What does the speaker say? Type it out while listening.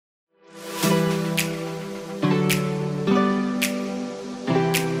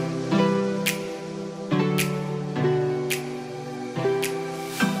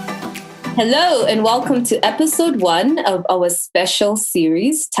Hello, and welcome to episode 1 of our special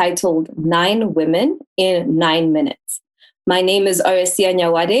series titled 9 Women in 9 Minutes. My name is Oresia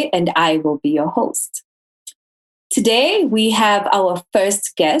Nyawade, and I will be your host. Today, we have our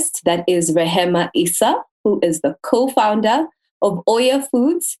first guest, that is Rehema Issa, who is the co-founder of Oya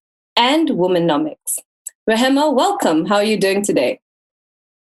Foods and Womenomics. Rehema, welcome. How are you doing today?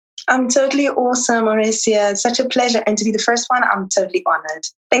 I'm totally awesome, Oresia. It's such a pleasure. And to be the first one, I'm totally honored.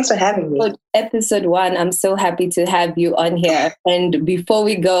 Thanks for having me. For episode 1, I'm so happy to have you on here. And before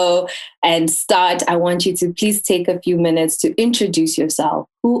we go and start, I want you to please take a few minutes to introduce yourself.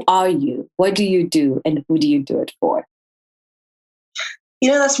 Who are you? What do you do? And who do you do it for?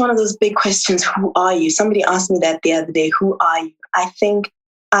 You know, that's one of those big questions. Who are you? Somebody asked me that the other day. Who are you? I think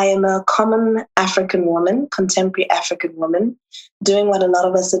I am a common African woman, contemporary African woman, doing what a lot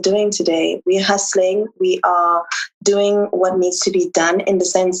of us are doing today. We're hustling. We are doing what needs to be done in the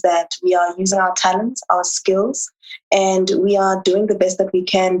sense that we are using our talents, our skills, and we are doing the best that we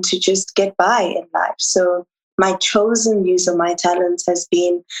can to just get by in life. So my chosen use of my talents has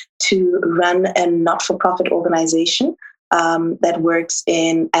been to run a not-for-profit organization that works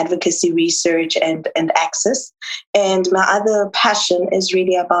in advocacy, research, and access. And my other passion is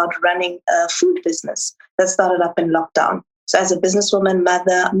really about running a food business that started up in lockdown. So as a businesswoman,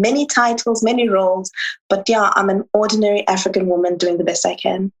 mother, many titles, many roles, but yeah, I'm an ordinary African woman doing the best I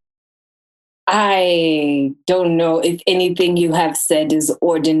can. I don't know if anything you have said is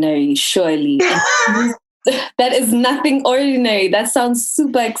ordinary, surely. That is nothing ordinary. That sounds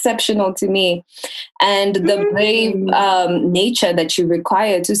super exceptional to me. And the brave nature that you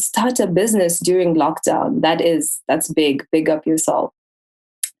require to start a business during lockdown, that's big. Big up yourself.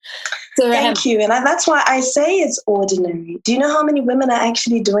 So Thank you. And that's why I say it's ordinary. Do you know how many women are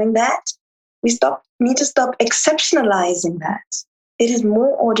actually doing that? We need to stop exceptionalizing that. It is more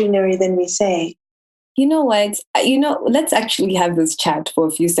ordinary than we say. You know what? Let's actually have this chat for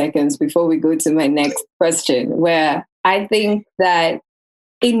a few seconds before we go to my next question, where I think that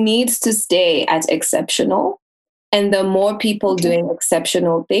it needs to stay at exceptional. And the more people doing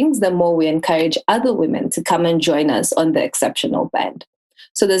exceptional things, the more we encourage other women to come and join us on the exceptional band.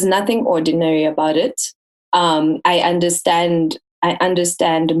 So there's nothing ordinary about it. I understand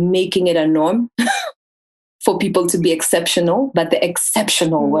making it a norm for people to be exceptional, but the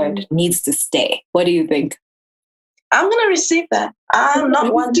exceptional word needs to stay. What do you think? I'm going to receive that. I'm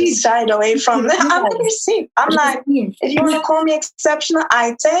not one to shy away from that. I'm going to receive. I'm like, if you want to call me exceptional,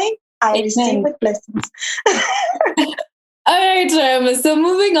 I receive with blessings. All right, Rehema. So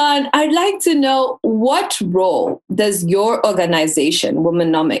moving on, I'd like to know, what role does your organization,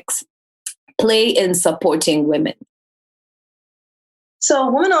 Womenomics, play in supporting women?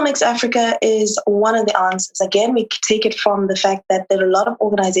 So Womenomics Africa is one of the answers. Again, we take it from the fact that there are a lot of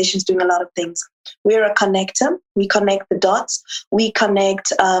organizations doing a lot of things. We're a connector. We connect the dots. We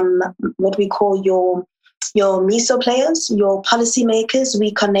connect what we call your meso players, your policymakers.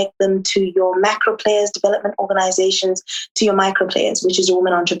 We connect them to your macro players, development organizations, to your micro players, which is your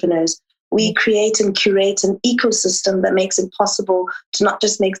women entrepreneurs. We create and curate an ecosystem that makes it possible to not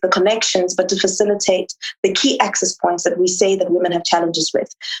just make the connections, but to facilitate the key access points that we say that women have challenges with.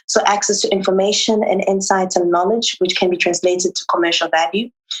 So access to information and insights and knowledge, which can be translated to commercial value,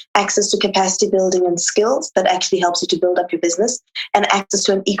 access to capacity building and skills that actually helps you to build up your business, and access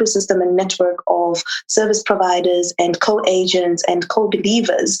to an ecosystem and network of service providers and co-agents and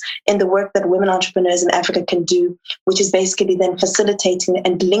co-believers in the work that women entrepreneurs in Africa can do, which is basically then facilitating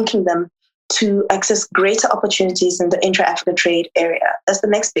and linking them to access greater opportunities in the intra-Africa trade area. That's the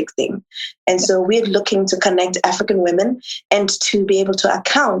next big thing. And so we're looking to connect African women and to be able to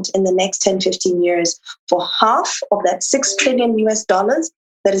account in the next 10, 15 years for half of that $6 trillion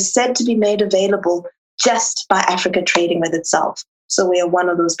that is said to be made available just by Africa trading with itself. So we are one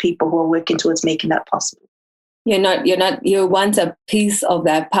of those people who are working towards making that possible. You want a piece of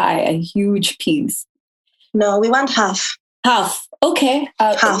that pie, a huge piece. No, we want half. Half. Okay.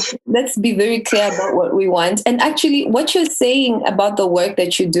 Half. Let's be very clear about what we want. And actually, what you're saying about the work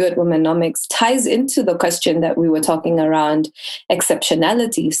that you do at Womenomics ties into the question that we were talking around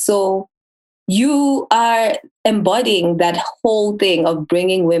exceptionality. So you are embodying that whole thing of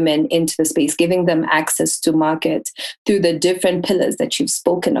bringing women into the space, giving them access to market through the different pillars that you've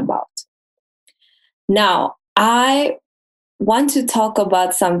spoken about. Now, I want to talk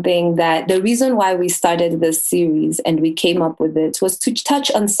about something that the reason why we started this series and we came up with it was to touch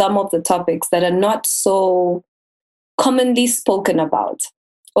on some of the topics that are not so commonly spoken about,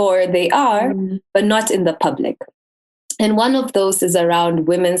 or they are, but not in the public. And one of those is around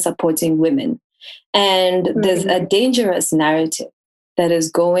women supporting women. And there's a dangerous narrative that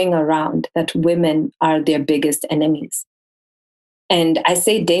is going around that women are their biggest enemies. And I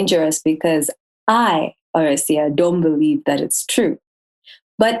say dangerous because I, Aurecia, don't believe that it's true.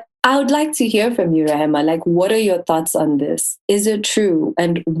 But I would like to hear from you, Rahema. Like, what are your thoughts on this? Is it true?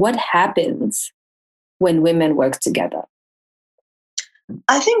 And what happens when women work together?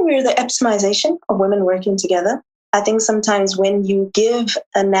 I think we're the epitomization of women working together. I think sometimes when you give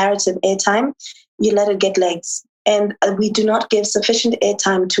a narrative airtime, you let it get legs. And we do not give sufficient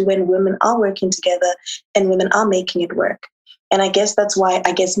airtime to when women are working together and women are making it work. And I guess that's why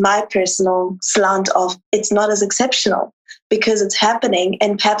my personal slant of it's not as exceptional, because it's happening,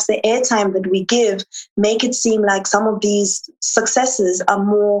 and perhaps the airtime that we give make it seem like some of these successes are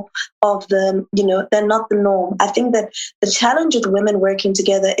more of the, they're not the norm. I think that the challenge with women working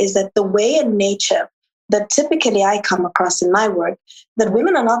together is that the way in nature that typically I come across in my work, that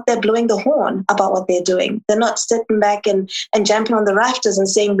women are not there blowing the horn about what they're doing. They're not sitting back and jumping on the rafters and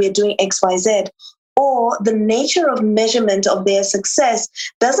saying we're doing X, Y, Z. Or the nature of measurement of their success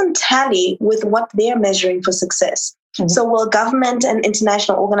doesn't tally with what they're measuring for success. Mm-hmm. So while government and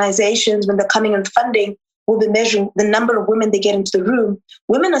international organizations, when they're coming in funding, will be measuring the number of women they get into the room,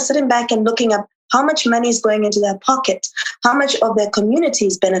 women are sitting back and looking up how much money is going into their pocket, how much of their community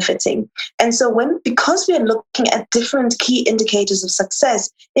is benefiting. And so because we're looking at different key indicators of success,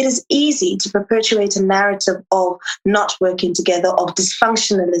 it is easy to perpetuate a narrative of not working together, of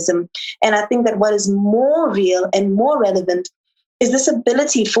dysfunctionalism. And I think that what is more real and more relevant is this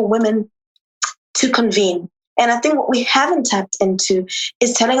ability for women to convene. And I think what we haven't tapped into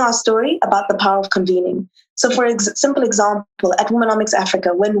is telling our story about the power of convening. So for simple example, at Womenomics Africa,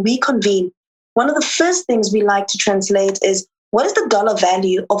 when we convene, one of the first things we like to translate is, what is the dollar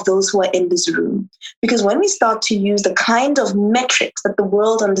value of those who are in this room? Because when we start to use the kind of metrics that the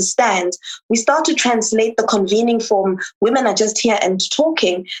world understands, we start to translate the convening from women are just here and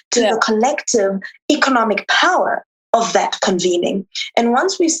talking to the collective economic power of that convening. And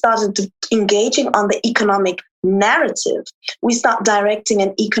once we started engaging on the economic narrative, we start directing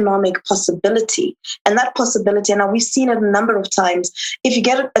an economic possibility. And that possibility, and now we've seen it a number of times, if you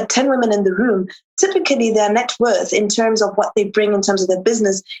get 10 women in the room, typically their net worth in terms of what they bring in terms of their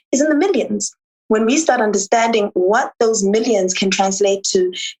business is in the millions. When we start understanding what those millions can translate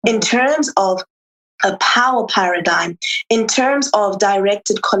to in terms of a power paradigm, in terms of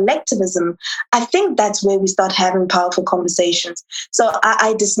directed collectivism, I think that's where we start having powerful conversations. So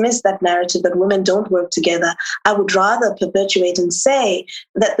I dismiss that narrative that women don't work together. I would rather perpetuate and say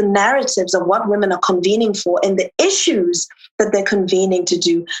that the narratives of what women are convening for and the issues that they're convening to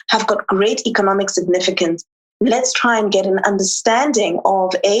do have got great economic significance. Let's try and get an understanding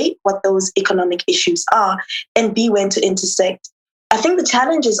of A, what those economic issues are, and B, when to intersect. I think the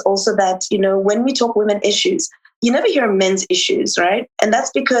challenge is also that, when we talk women issues, you never hear men's issues, right? And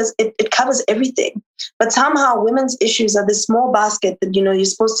that's because it covers everything. But somehow women's issues are this small basket that, you're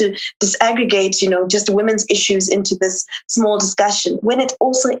supposed to disaggregate, just women's issues into this small discussion, when it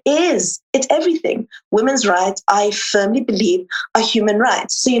also is, it's everything. Women's rights, I firmly believe, are human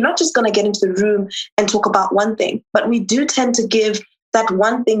rights. So you're not just going to get into the room and talk about one thing, but we do tend to give that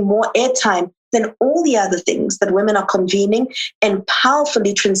one thing more airtime than all the other things that women are convening and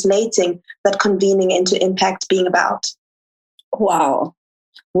powerfully translating that convening into impact being about. Wow.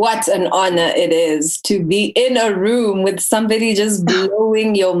 What an honor it is to be in a room with somebody just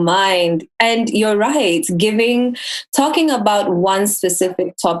blowing your mind. And you're right, talking about one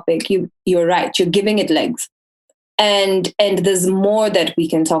specific topic, you're right, you're giving it legs. And there's more that we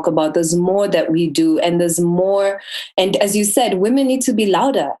can talk about. There's more that we do. And there's more. And as you said, women need to be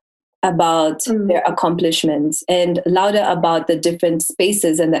louder about their accomplishments and louder about the different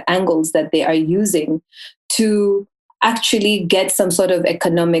spaces and the angles that they are using to actually get some sort of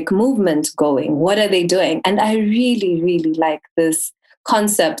economic movement going. What are they doing? And I really, really like this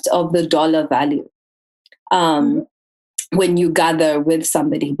concept of the dollar value when you gather with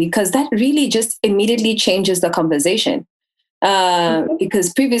somebody, because that really just immediately changes the conversation.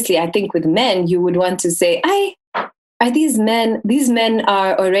 Because previously, I think with men, you would want to say, these men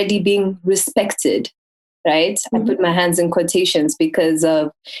are already being respected, right? I put my hands in quotations because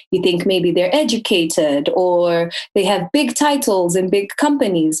of, you think maybe they're educated or they have big titles in big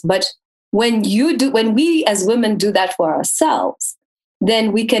companies. But when we as women do that for ourselves,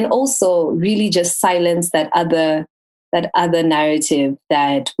 then we can also really just silence that other narrative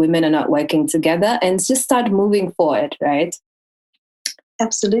that women are not working together and just start moving forward, right?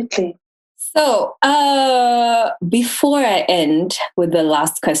 Absolutely. So before I end with the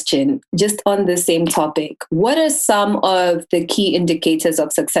last question, just on the same topic, what are some of the key indicators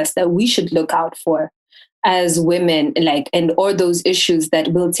of success that we should look out for as women, like, and or those issues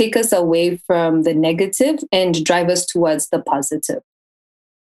that will take us away from the negative and drive us towards the positive?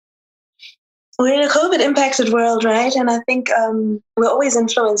 We're in a COVID impacted world, right? And I think we're always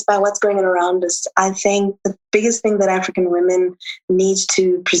influenced by what's going on around us. I think the biggest thing that African women need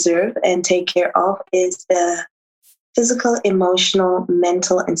to preserve and take care of is the physical, emotional,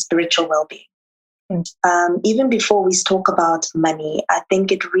 mental, and spiritual well-being. Even before we talk about money, I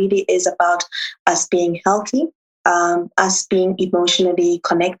think it really is about us being healthy, us being emotionally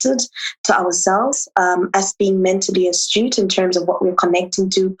connected to ourselves, us being mentally astute in terms of what we're connecting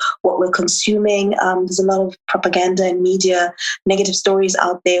to, what we're consuming. There's a lot of propaganda and media, negative stories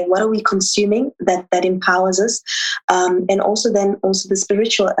out there. What are we consuming that empowers us? And also the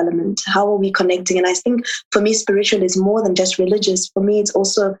spiritual element. How are we connecting? And I think for me, spiritual is more than just religious. For me, it's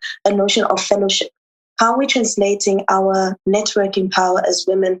also a notion of fellowship. How are we translating our networking power as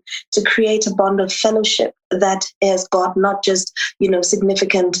women to create a bond of fellowship that has got not just,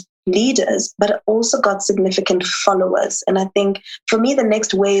 significant leaders, but also got significant followers? And I think for me, the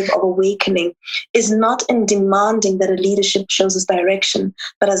next wave of awakening is not in demanding that a leadership shows us direction,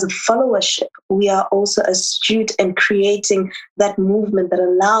 but as a followership, we are also astute in creating that movement that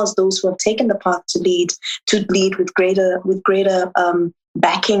allows those who have taken the path to lead with greater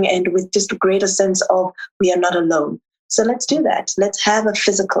backing and with just a greater sense of we are not alone. So let's do that. Let's have a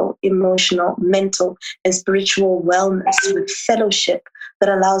physical, emotional, mental, and spiritual wellness with fellowship that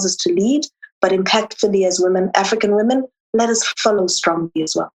allows us to lead, but impactfully as women, African women, let us follow strongly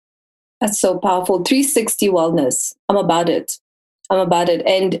as well. That's so powerful. 360 wellness. I'm about it.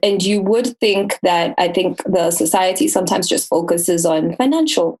 And you would think that, I think the society sometimes just focuses on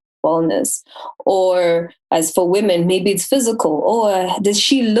financial wellness, or as for women, maybe it's physical, or does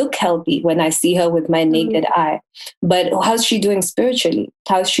she look healthy when I see her with my naked eye? But how's she doing spiritually?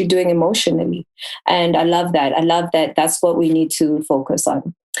 How's she doing emotionally? And I love that. That's what we need to focus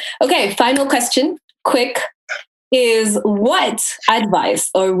on. Okay, final question, quick, is what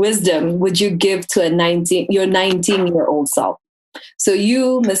advice or wisdom would you give to your 19-year-old self? So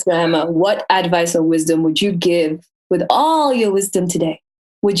you, Ms. Rahema, what advice or wisdom would you give with all your wisdom today?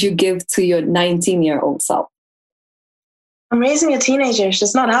 Would you give to your 19-year-old self? I'm raising a teenager. It's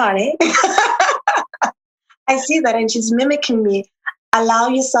just not hard, eh? I see that, and she's mimicking me. Allow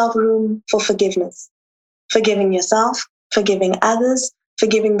yourself room for forgiveness. Forgiving yourself, forgiving others,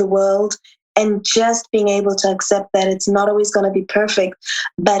 forgiving the world, and just being able to accept that it's not always going to be perfect,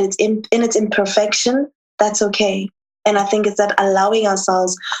 but it's in its imperfection, that's okay. And I think it's that allowing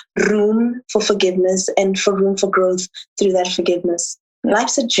ourselves room for forgiveness and for room for growth through that forgiveness.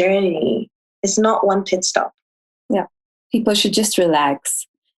 Life's a journey. It's not one pit stop. Yeah. People should just relax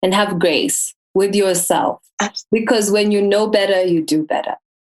and have grace with yourself. Absolutely. Because when you know better, you do better.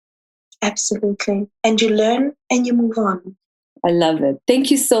 Absolutely. And you learn and you move on. I love it. Thank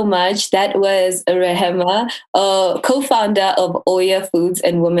you so much. That was Rahema, co-founder of Oya Foods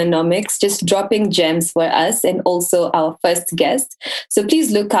and Womenomics, just dropping gems for us, and also our first guest. So please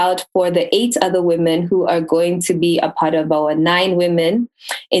look out for the 8 other women who are going to be a part of our 9 Women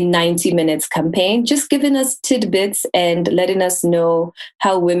in 90 Minutes campaign, just giving us tidbits and letting us know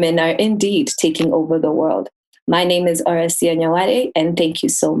how women are indeed taking over the world. My name is Orasia Nyawade, and thank you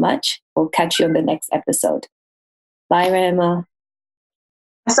so much. We'll catch you on the next episode. Bye, Rahema.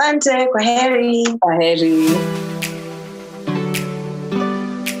 Asante, kwaheri. Kwaheri.